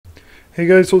Hey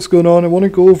guys, what's going on? I want to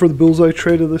go over the Bullseye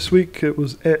trade of this week. It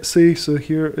was Etsy, so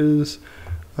here is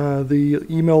the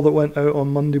email that went out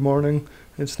on Monday morning.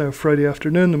 It's now Friday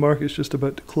afternoon, the market's just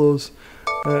about to close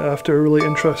after a really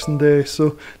interesting day.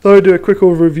 So thought I'd do a quick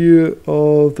overview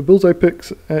of the Bullseye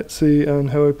picks, Etsy, and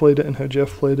how I played it and how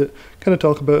Jeff played it. Kind of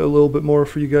talk about it a little bit more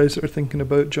for you guys that are thinking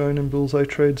about joining Bullseye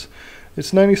trades.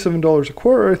 It's $97 a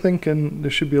quarter, I think, and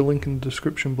there should be a link in the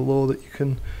description below that you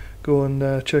can go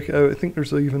and check it out. I think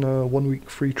there's even a 1 week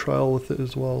free trial with it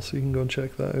as well, so you can go and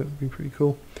check that out. It'd be pretty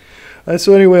cool.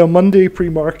 So anyway, on Monday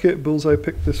pre-market, Bullseye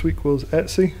pick this week was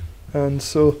Etsy. And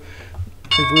so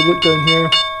if we look down here,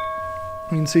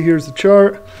 you can see here's the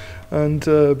chart. And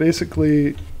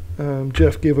basically,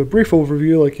 Jeff gave a brief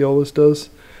overview, like he always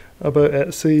does, about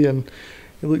Etsy. And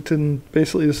he looked in,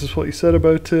 basically this is what he said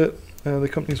about it. The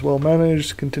company's well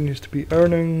managed, continues to beat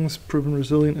earnings, proven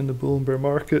resilient in the bull and bear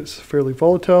markets, fairly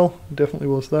volatile, definitely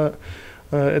was that.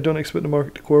 I don't expect the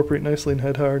market to cooperate nicely and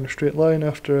head higher in a straight line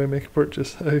after I make a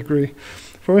purchase. I agree.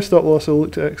 For my stop loss, I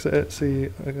look to exit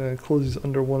Etsy, closes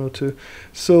under 102.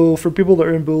 So for people that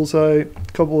are in Bullseye, a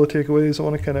couple of takeaways. I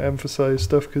want to kind of emphasize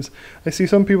stuff because I see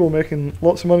some people making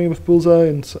lots of money with Bullseye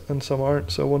and some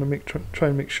aren't. So I want to try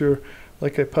and make sure,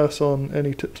 like, I pass on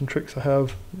any tips and tricks I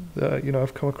have that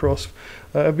I've come across.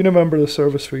 I've been a member of the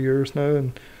service for years now,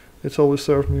 and it's always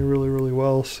served me really, really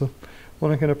well. So I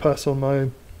want to kind of pass on my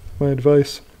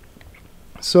advice.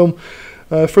 So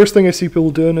first thing I see people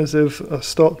doing is if a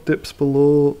stock dips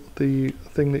below the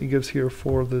thing that he gives here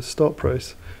for the stop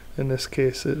price, in this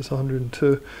case it's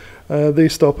 102, they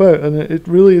stop out, and it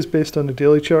really is based on the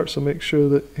daily chart. So make sure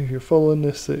that if you're following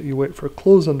this, that you wait for a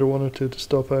close under 102 to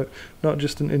stop out, not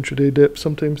just an intraday dip.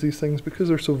 Sometimes these things, because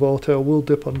they're so volatile, will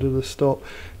dip under the stop.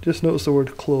 Just notice the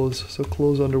word close, so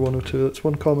close under 102. That's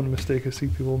one common mistake I see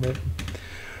people make.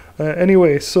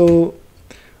 Anyway, so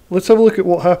let's have a look at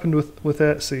what happened with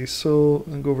Etsy. So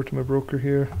I'll go over to my broker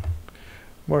here.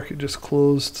 Market just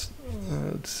closed.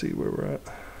 Let's see where we're at.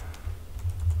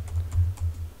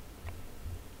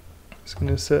 Just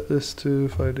going to set this to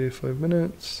 5 day 5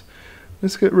 minutes.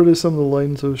 Let's get rid of some of the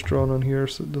lines I was drawn on here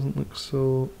so it doesn't look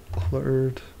so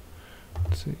cluttered.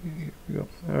 Let's see, here we go.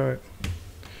 Alright.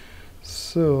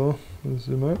 So, let's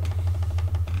zoom out.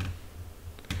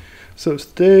 So it's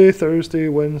today, Thursday,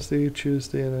 Wednesday,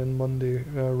 Tuesday, and then Monday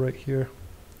right here.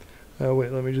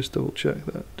 Wait, let me just double check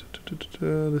that.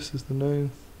 This is the 9th.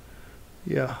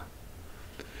 Yeah.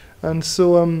 And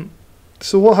so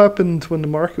so what happened when the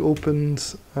market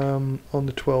opened on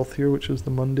the 12th here, which was the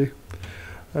Monday?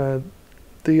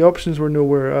 The options were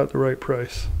nowhere at the right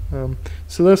price.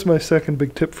 So that's my second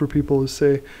big tip for people, is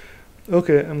say,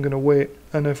 okay, I'm going to wait.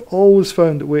 And I've always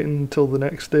found that waiting until the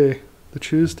next day, the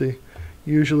Tuesday,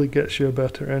 usually gets you a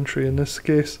better entry. In this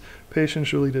case,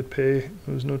 patience really did pay.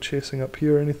 There was no chasing up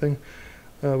here or anything.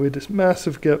 We had this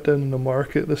massive gap down in the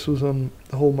market. This was on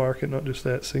the whole market, not just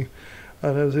Etsy.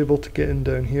 And I was able to get in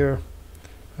down here.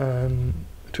 And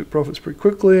I took profits pretty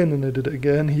quickly, and then I did it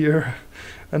again here,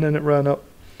 and then it ran up.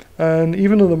 And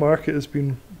even though the market has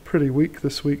been pretty weak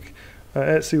this week,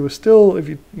 Etsy was still, if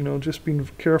you just been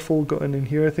careful, got in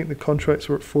here. I think the contracts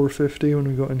were at 450 when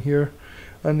we got in here,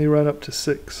 and they ran up to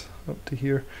 6 up to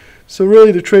here. So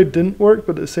really the trade didn't work,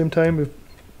 but at the same time, if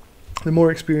the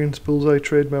more experienced Bullseye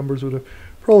trade members would have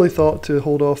probably thought to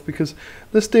hold off, because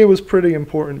this day was pretty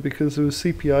important because there was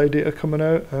CPI data coming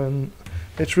out, and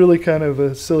it's really kind of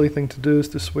a silly thing to do, is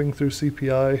to swing through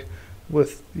CPI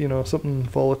with something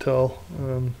volatile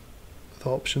with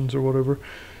options or whatever.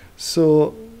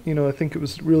 So I think it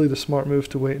was really the smart move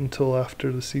to wait until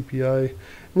after the CPI. It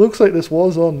looks like this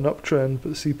was on an uptrend,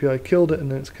 but the CPI killed it,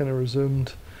 and then it's kind of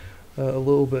resumed a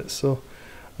little bit. So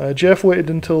Jeff waited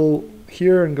until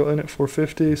here and got in at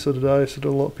 450. So did I. So did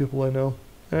a lot of people I know,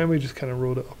 and we just kind of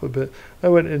rode it up a bit. I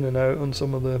went in and out on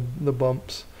some of the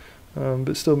bumps.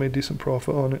 But still made decent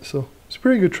profit on it, so it's a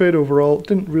pretty good trade overall. It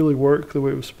didn't really work the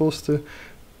way it was supposed to,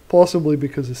 possibly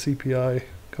because of CPI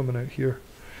coming out here.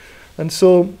 And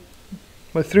so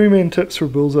my 3 main tips for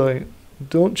Bullseye: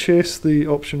 don't chase the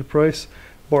option price,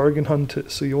 bargain hunt it.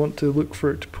 So you want to look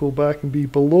for it to pull back and be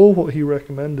below what he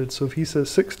recommended. So if he says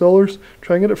 $6,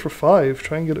 try and get it for 5,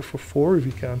 try and get it for 4 if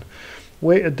you can.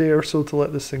 Wait a day or so to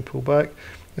let this thing pull back.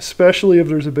 Especially if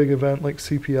there's a big event like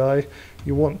CPI,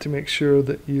 you want to make sure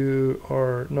that you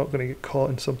are not going to get caught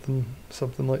in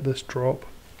something like this drop.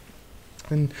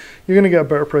 And you're going to get a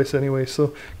better price anyway,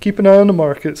 so keep an eye on the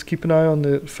markets, keep an eye on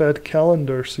the Fed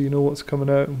calendar so you know what's coming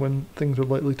out and when things are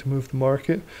likely to move the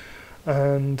market.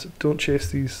 And don't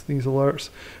chase these alerts.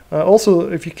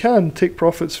 Also, if you can, take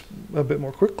profits a bit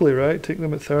more quickly, right? Take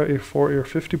them at 30, 40, or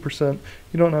 50%.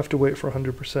 You don't have to wait for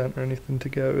 100% or anything to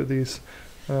get out of these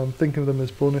Think of them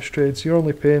as bonus trades. You're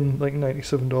only paying like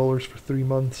 $97 for 3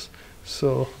 months,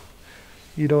 so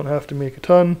you don't have to make a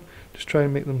ton. Just try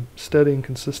and make them steady and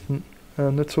consistent,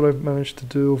 and that's what I've managed to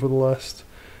do over the last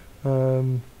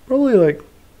probably like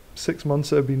 6 months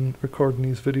that I've been recording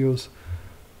these videos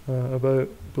about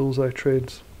Bullseye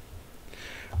trades.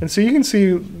 And so you can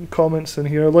see comments in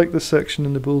here. I like this section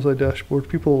in the Bullseye dashboard.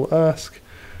 People will ask,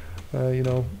 you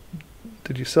know,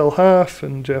 did you sell half?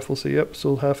 And Jeff will say, yep,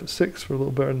 sold half at 6 for a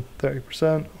little better than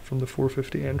 30% from the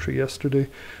 450 entry yesterday.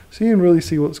 So you can really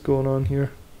see what's going on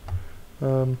here.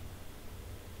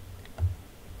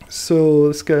 So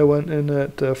this guy went in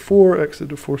at 4,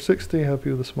 exited at 460,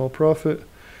 happy with a small profit.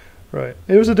 Right,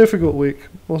 it was a difficult week.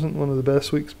 Wasn't one of the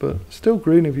best weeks, but still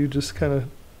great if you just kind of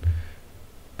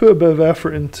put a bit of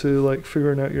effort into like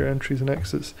figuring out your entries and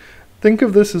exits. Think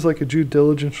of this as like a due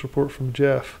diligence report from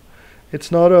Jeff.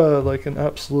 It's not like an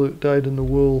absolute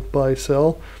dyed-in-the-wool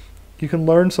buy-sell. You can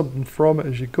learn something from it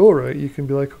as you go, right? You can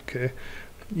be like, okay,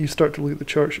 you start to look at the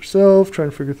charts yourself, try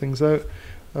and figure things out,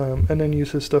 and then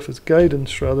use his stuff as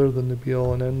guidance rather than the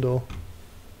be-all and end-all.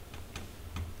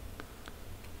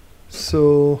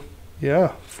 So,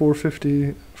 yeah,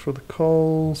 450 for the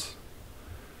calls.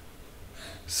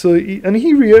 So,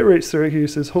 he reiterates there, he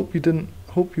says, hope you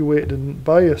waited and didn't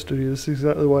buy yesterday. This is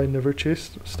exactly why I never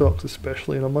chase stocks,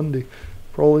 especially on a Monday.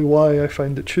 Probably why I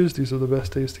find that Tuesdays are the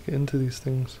best days to get into these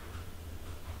things.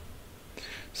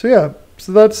 So yeah,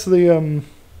 so that's the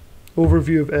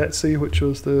overview of Etsy, which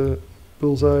was the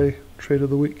Bullseye trade of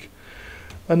the week.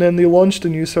 And then they launched a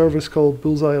new service called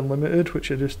Bullseye Unlimited,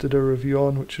 which I just did a review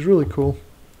on, which is really cool.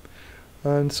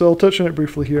 And so I'll touch on it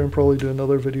briefly here and probably do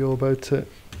another video about it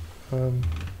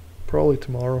probably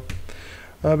tomorrow.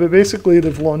 But basically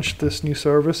they've launched this new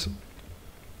service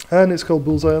and it's called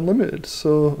Bullseye Unlimited.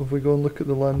 So if we go and look at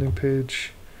the landing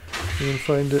page, you can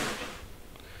find it.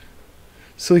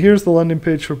 So here's the landing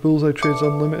page for Bullseye Trades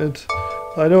Unlimited.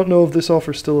 I don't know if this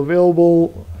offer is still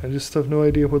available. I just have no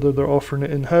idea whether they're offering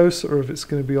it in-house or if it's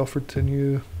going to be offered to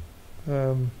new,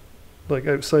 like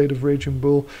outside of Raging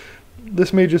Bull.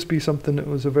 This may just be something that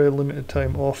was a very limited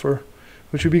time offer,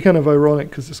 which would be kind of ironic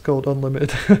because it's called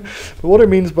Unlimited. But what it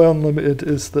means by Unlimited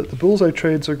is that the Bullseye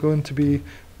trades are going to be,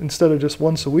 instead of just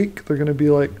once a week, they're going to be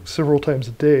like several times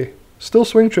a day. Still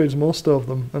swing trades, most of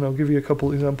them, and I'll give you a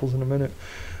couple examples in a minute.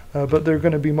 But they're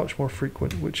going to be much more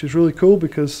frequent, which is really cool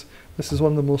because this is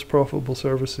one of the most profitable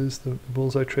services, the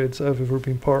Bullseye trades I've ever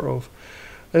been part of.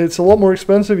 It's a lot more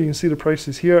expensive. You can see the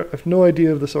prices here. I have no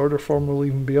idea if this order form will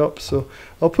even be up, so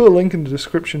I'll put a link in the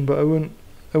description, but I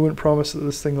wouldn't promise that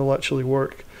this thing will actually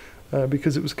work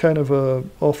because it was kind of a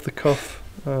off-the-cuff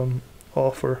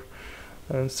offer.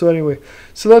 So anyway,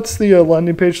 so that's the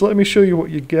landing page. Let me show you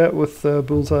what you get with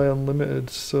Bullseye Unlimited.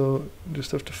 So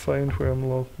just have to find where I'm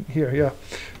logging here. Yeah,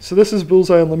 so this is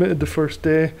Bullseye Unlimited, the first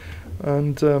day,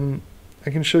 and I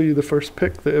can show you the first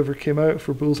pick that ever came out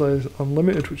for Bullseye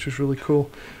Unlimited, which is really cool.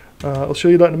 I'll show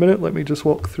you that in a minute. Let me just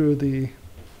walk through the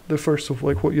first of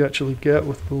like what you actually get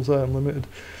with Bullseye Unlimited.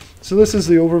 So this is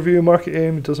the overview. Market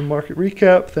aim, does a market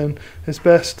recap, then his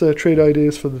best trade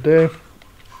ideas for the day.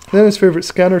 Then his favorite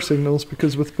scanner signals,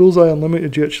 because with Bullseye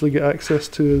Unlimited you actually get access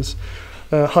to his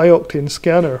high octane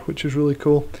scanner, which is really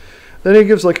cool. Then he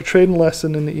gives like a trading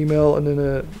lesson in the email and then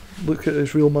a look at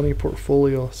his real money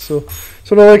portfolio. So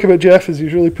what I like about Jeff is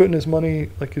he's really putting his money,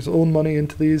 like his own money,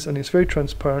 into these, and he's very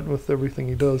transparent with everything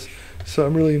he does. So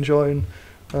I'm really enjoying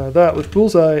that with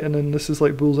Bullseye, and then this is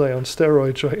like Bullseye on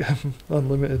steroids, right?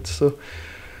 Unlimited.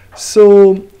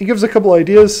 So he gives a couple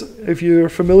ideas. If you're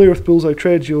familiar with Bullseye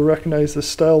trades, you'll recognize this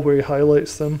style where he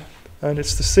highlights them. And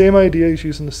it's the same idea, he's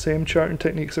using the same charting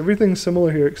techniques. Everything's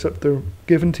similar here except they're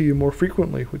given to you more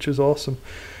frequently, which is awesome.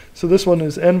 So this one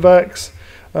is NVAX.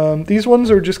 These ones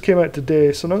just came out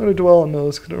today, so I'm not going to dwell on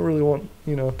those because I don't really want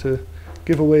to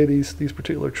give away these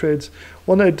particular trades.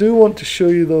 One I do want to show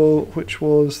you though, which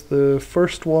was the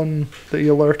first one that he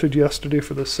alerted yesterday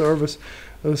for this service.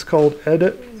 It was called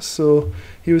Edit. So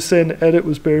he was saying that Edit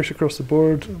was bearish across the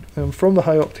board from the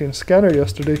high octane scanner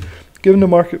yesterday. Given the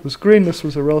market was green, this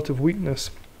was a relative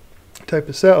weakness type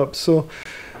of setup. So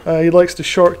he likes to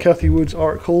short Cathie Wood's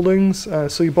ARC holdings,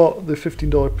 so he bought the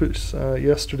 $15 puts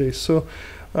yesterday. So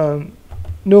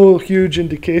no huge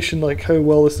indication like how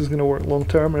well this is going to work long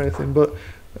term or anything, but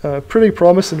pretty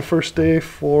promising first day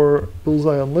for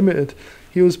Bullseye Unlimited.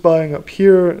 He was buying up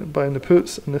here, buying the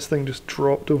puts, and this thing just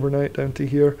dropped overnight down to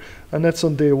here, and that's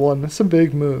on day one. That's a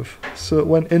big move. So it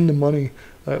went in the money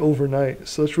overnight.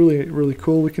 So it's really, really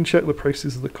cool. We can check the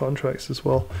prices of the contracts as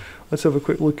well. Let's have a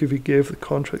quick look if he gave the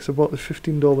contracts. I bought the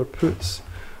 $15 puts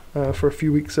for a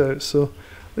few weeks out. So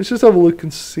let's just have a look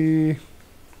and see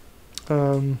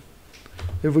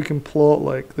if we can plot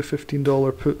like the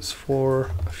 $15 puts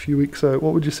for a few weeks out.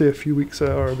 What would you say a few weeks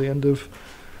out, or the end of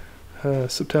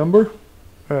September?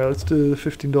 Alright, let's do the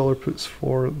 $15 puts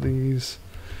for these.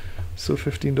 So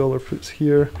 $15 puts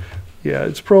here. Yeah,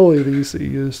 it's probably these that you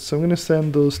used. So I'm going to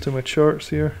send those to my charts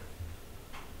here.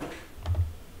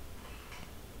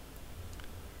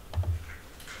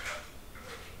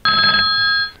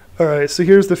 Alright, so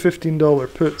here's the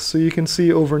 $15 puts. So you can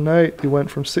see overnight they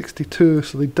went from 62,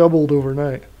 so they doubled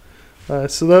overnight.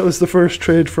 So that was the first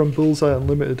trade from Bullseye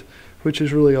Unlimited, which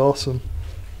is really awesome.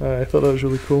 I thought that was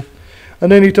really cool.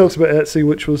 And then he talks about Etsy,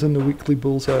 which was in the weekly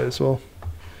Bullseye as well.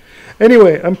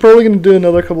 Anyway, I'm probably going to do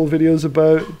another couple of videos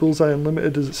about Bullseye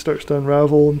Unlimited as it starts to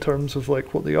unravel in terms of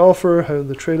like what they offer, how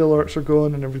the trade alerts are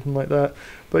going and everything like that.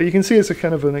 But you can see it's a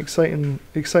kind of an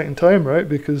exciting time, right?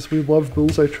 Because we love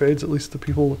Bullseye trades, at least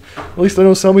at least I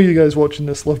know some of you guys watching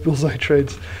this love Bullseye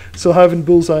trades. So having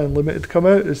Bullseye Unlimited come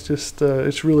out is just,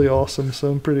 it's really awesome,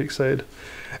 so I'm pretty excited.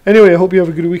 Anyway, I hope you have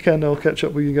a good weekend. I'll catch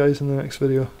up with you guys in the next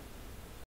video.